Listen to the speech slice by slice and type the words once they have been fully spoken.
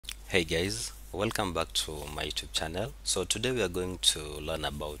Hey guys, welcome back to my YouTube channel. So today we are going to learn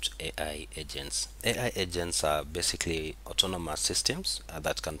about AI agents. AI agents are basically autonomous systems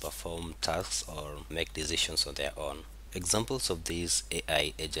that can perform tasks or make decisions on their own. Examples of these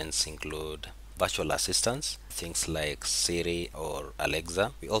AI agents include virtual assistants, things like Siri or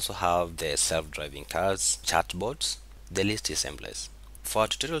Alexa. We also have the self-driving cars, chatbots. The list is endless. For our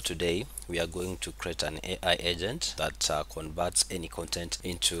tutorial today, we are going to create an AI agent that converts any content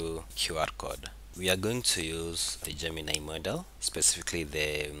into QR code. We are going to use the Gemini model, specifically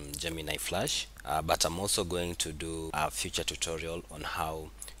the Gemini Flash, but I'm also going to do a future tutorial on how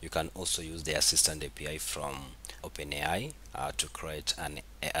you can also use the Assistant API from OpenAI to create an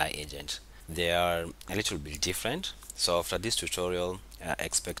AI agent. They are a little bit different, so after this tutorial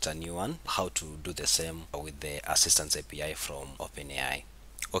expect a new one, how to do the same with the Assistant API from OpenAI.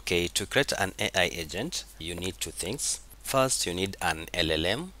 Okay, to create an AI agent you need two things. First, you need an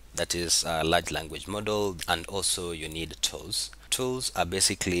LLM, that is a large language model, and also you need tools. Tools are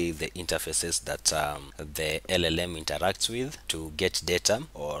basically the interfaces that the LLM interacts with to get data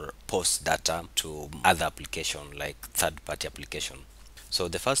or post data to other application like third-party application. So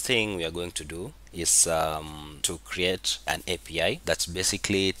the first thing we are going to do is to create an API that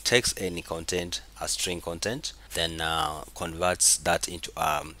basically takes any content, a string content, then converts that into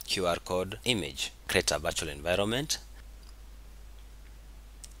a QR code image. Create a virtual environment.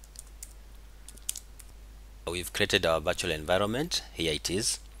 We've created our virtual environment. Here it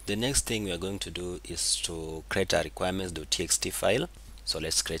is. The next thing we are going to do is to create a requirements.txt file. So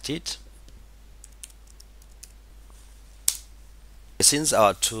let's create it. Since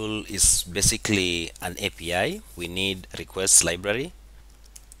our tool is basically an API, we need requests library,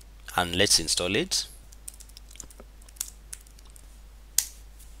 and let's install it.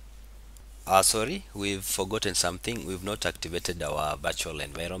 Sorry, we've forgotten something. We've not activated our virtual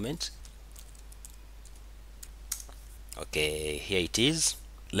environment. Okay, here it is.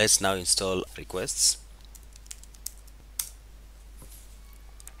 Let's now install requests.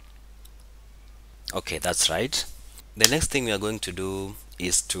 Okay, that's right. The next thing we are going to do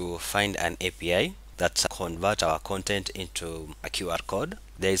is to find an API that convert our content into a QR code.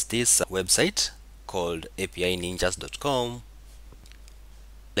 There is this website called apininjas.com.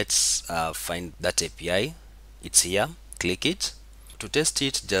 Let's find that API. It's here. Click it. To test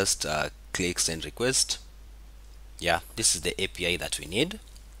it, just click send request. Yeah, this is the API that we need.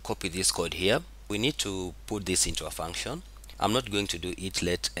 Copy this code here. We need to put this into a function. I'm not going to do it,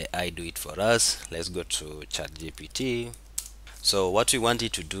 let AI do it for us. Let's go to ChatGPT. So what we want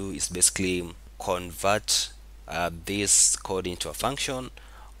it to do is basically convert this code into a function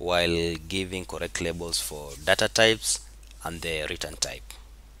while giving correct labels for data types and the return type.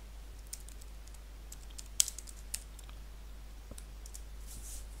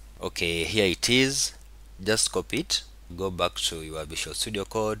 Okay, here it is. Just copy it, go back to your Visual Studio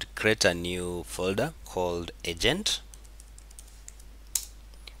Code, create a new folder called agent.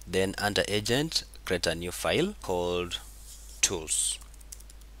 Then under agent, create a new file called tools.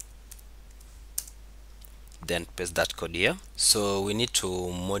 Then paste that code here. So we need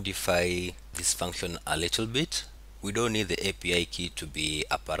to modify this function a little bit. We don't need the API key to be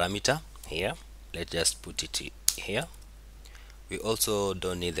a parameter here. Let's just put it here. We also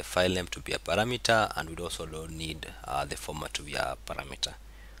don't need the file name to be a parameter, and we also don't need the format to be a parameter.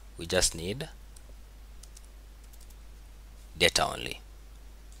 We just need data only.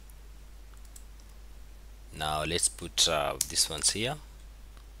 Now let's put these ones here.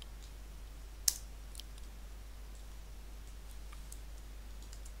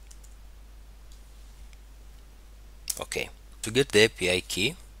 Okay, to get the API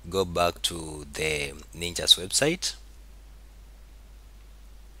key, go back to the Ninja's website,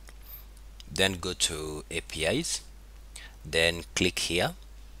 then go to APIs, then click here.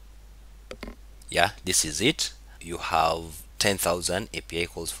 Yeah, this is it. You have 10,000 API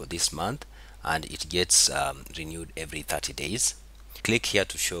calls for this month, and it gets renewed every 30 days. Click here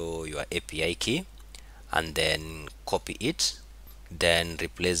to show your API key, and then copy it, then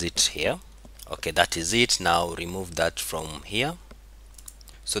replace it here. Okay, that is it. Now remove that from here.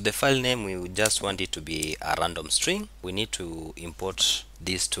 So the file name, we just want it to be a random string. We need to import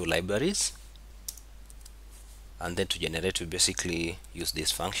these two libraries, and then to generate, we basically use this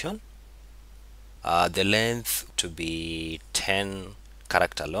function. The length to be 10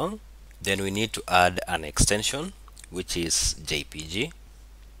 character long. Then we need to add an extension, which is JPG.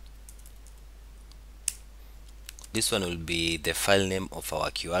 This one will be the file name of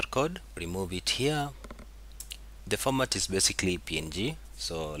our QR code. Remove it here. The format is basically PNG,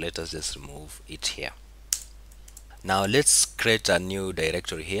 so let us just remove it here. Now let's create a new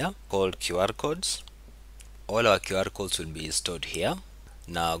directory here called QR codes. All our QR codes will be stored here.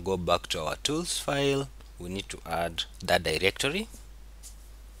 Now go back to our tools file. We need to add that directory.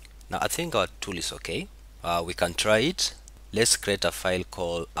 Now I think our tool is okay. We can try it. Let's create a file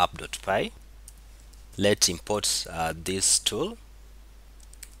called app.py. Let's import this tool.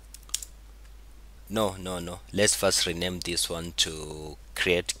 No. Let's first rename this one to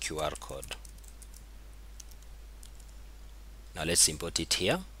create QR code. Now let's import it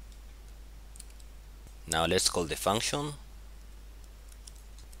here. Now let's call the function.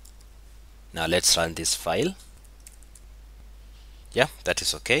 Now let's run this file. Yeah, that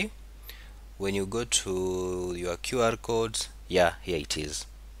is okay. When you go to your QR codes, yeah, here it is.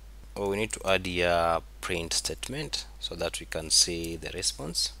 Oh, we need to add a print statement so that we can see the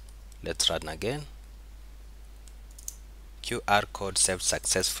response. Let's run again. QR code saved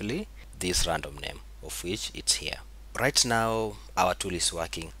successfully, this random name of which it's here. Right now our tool is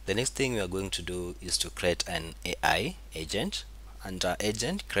working. The next thing we are going to do is to create an AI agent. Under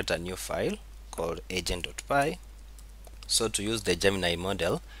agent, create a new file called agent.py. So to use the Gemini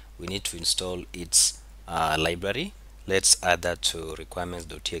model, we need to install its library. Let's add that to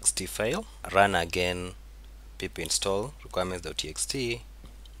requirements.txt file. Run again pip install requirements.txt.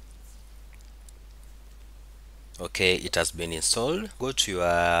 Okay, it has been installed. Go to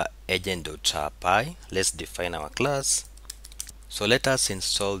your agent.py. Let's define our class. So let us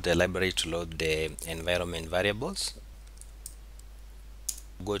install the library to load the environment variables.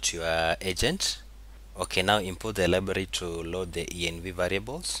 Go to your agent. Okay, now import the library to load the env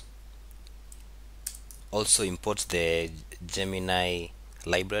variables. Also import the Gemini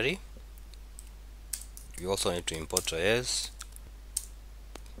library. You also need to import OS.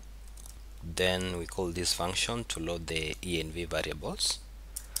 Then we call this function to load the env variables.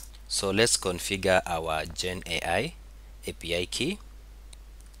 So let's configure our Gen AI API key.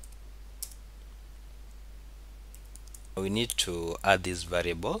 We need to add this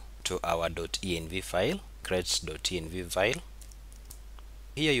variable to our .env file, create.env file.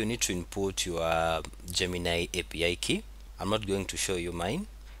 Here you need to input your Gemini API key. I'm not going to show you mine,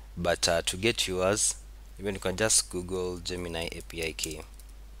 but to get yours, even you can just Google Gemini API key.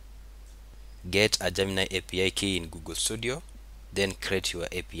 Get a Gemini API key in Google Studio, then create your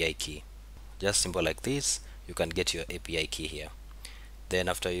API key. Just simple like this, you can get your API key here. Then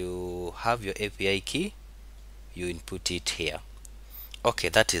after you have your API key, you input it here. Okay,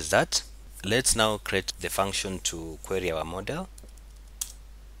 that is that. Let's now create the function to query our model.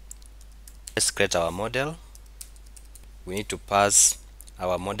 Let's create our model. We need to pass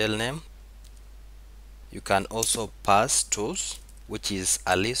our model name. You can also pass tools, which is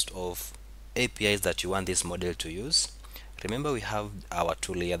a list of APIs that you want this model to use. Remember, we have our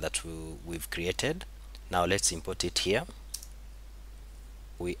tool here that we've created. Now let's import it here.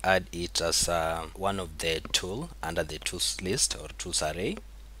 We add it as one of the tool under the tools list or tools array.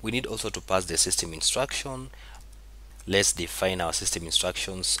 We need also to pass the system instruction. Let's define our system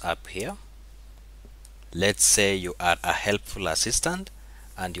instructions up here. Let's say you are a helpful assistant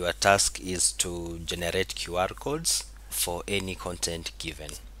and your task is to generate QR codes for any content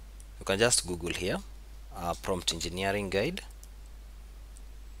given. You can just Google here, prompt engineering guide.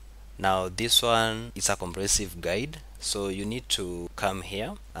 Now this one is a comprehensive guide, so you need to come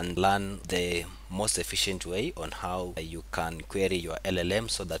here and learn the most efficient way on how you can query your LLM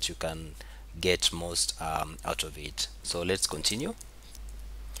so that you can get most out of it. So let's continue.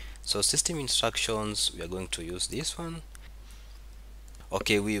 So system instructions, we are going to use this one.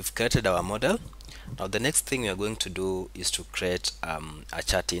 Okay, we've created our model. Now the next thing we are going to do is to create a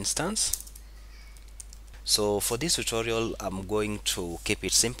chat instance. So for this tutorial, I'm going to keep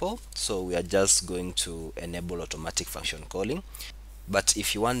it simple. So we are just going to enable automatic function calling. But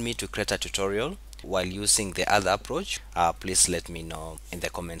if you want me to create a tutorial while using the other approach, please let me know in the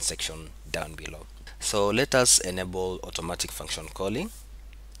comment section down below. So let us enable automatic function calling.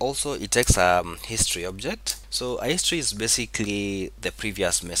 Also, it takes a history object. So a history is basically the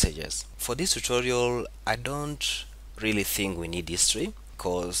previous messages. For this tutorial, I don't really think we need history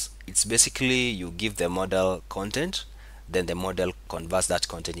because it's basically you give the model content, then the model converts that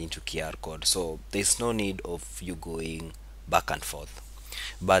content into QR code. So there's no need of you going back and forth.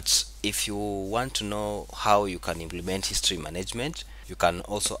 But if you want to know how you can implement history management, you can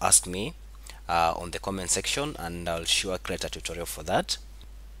also ask me on the comment section, and I'll sure create a tutorial for that.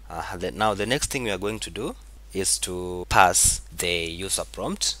 Now the next thing we are going to do is to pass the user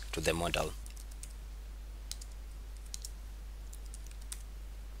prompt to the model.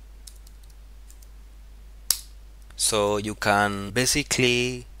 So you can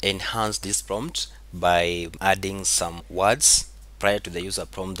basically enhance this prompt by adding some words prior to the user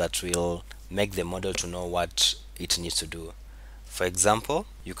prompt that will make the model to know what it needs to do. For example,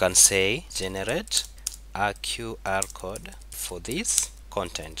 you can say generate a QR code for this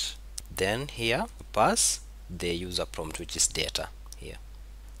content. Then here pass the user prompt, which is data here.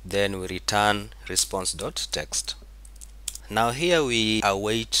 Then we return response.text. Now here we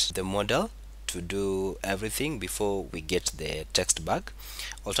await the model to do everything before we get the text back.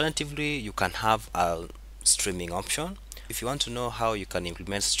 Alternatively, you can have a streaming option. If you want to know how you can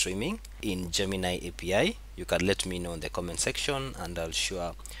implement streaming in Gemini API, you can let me know in the comment section and I'll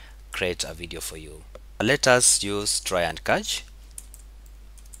sure create a video for you. Let us use try and catch.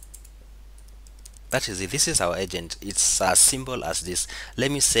 That is it. This is our agent. It's as simple as this.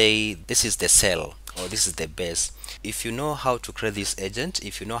 Let me say this is the cell or this is the base. If you know how to create this agent,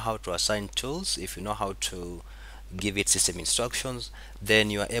 if you know how to assign tools, if you know how to give it system instructions, then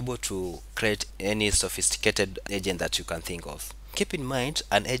you are able to create any sophisticated agent that you can think of. Keep in mind,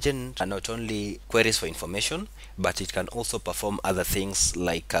 an agent not only queries for information, but it can also perform other things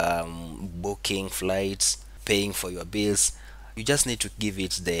like booking flights, paying for your bills. You just need to give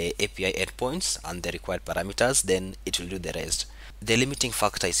it the API endpoints and the required parameters, then it will do the rest. The limiting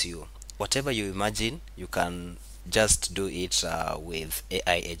factor is you. Whatever you imagine, you can just do it with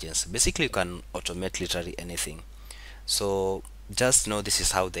AI agents. Basically, you can automate literally anything. So just know this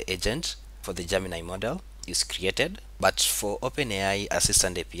is how the agent for the Gemini model is created, but for OpenAI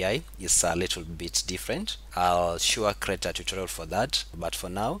Assistant API it's a little bit different. I'll sure create a tutorial for that, but for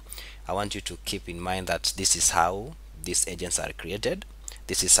now I want you to keep in mind that this is how these agents are created.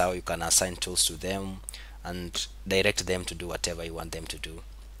 This is how you can assign tools to them and direct them to do whatever you want them to do.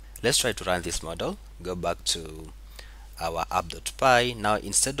 Let's try to run this model. Go back to our app.py. Now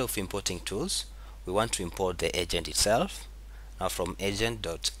instead of importing tools, we want to import the agent itself. Now from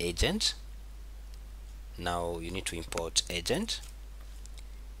agent.agent, now you need to import agent.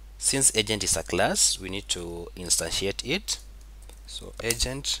 Since agent is a class, we need to instantiate it. So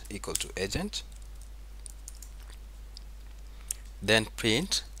agent equal to agent, then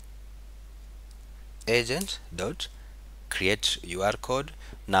print agent dot create UR code.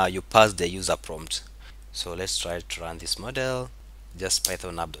 Now you pass the user prompt. So let's try to run this model. Just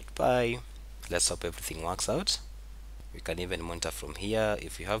python app.py. Let's hope everything works out. We can even monitor from here.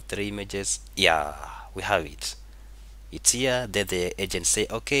 If you have 3 images, yeah, we have it. It's here. Then the agent say,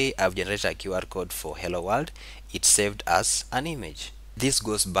 okay, I've generated a QR code for hello world. It's saved as an image. This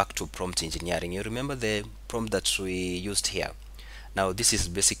goes back to prompt engineering. You remember the prompt that we used here? Now this is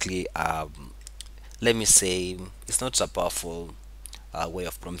basically let me say it's not a powerful way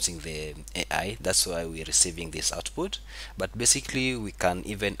of prompting the AI. That's why we're receiving this output. But basically we can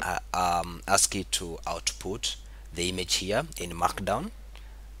even ask it to output the image here in markdown.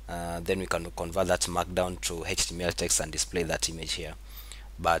 Then we can convert that markdown to HTML text and display that image here.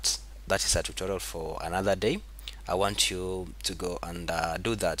 But that is a tutorial for another day. I want you to go and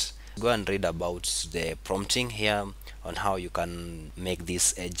do that. Go and read about the prompting here on how you can make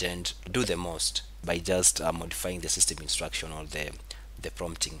this agent do the most by just modifying the system instruction or the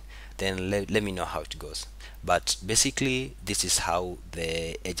prompting. Then let me know how it goes. But basically this is how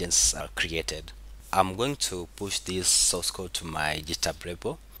the agents are created. I'm going to push this source code to my GitHub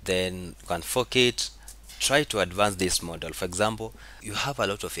repo. Then you can fork it, try to advance this model. For example, you have a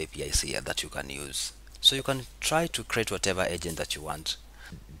lot of APIs here that you can use. So you can try to create whatever agent that you want.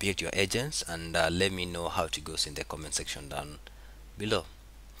 Build your agents and let me know how it goes in the comment section down below.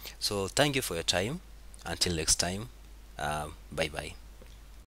 So thank you for your time. Until next time, bye bye.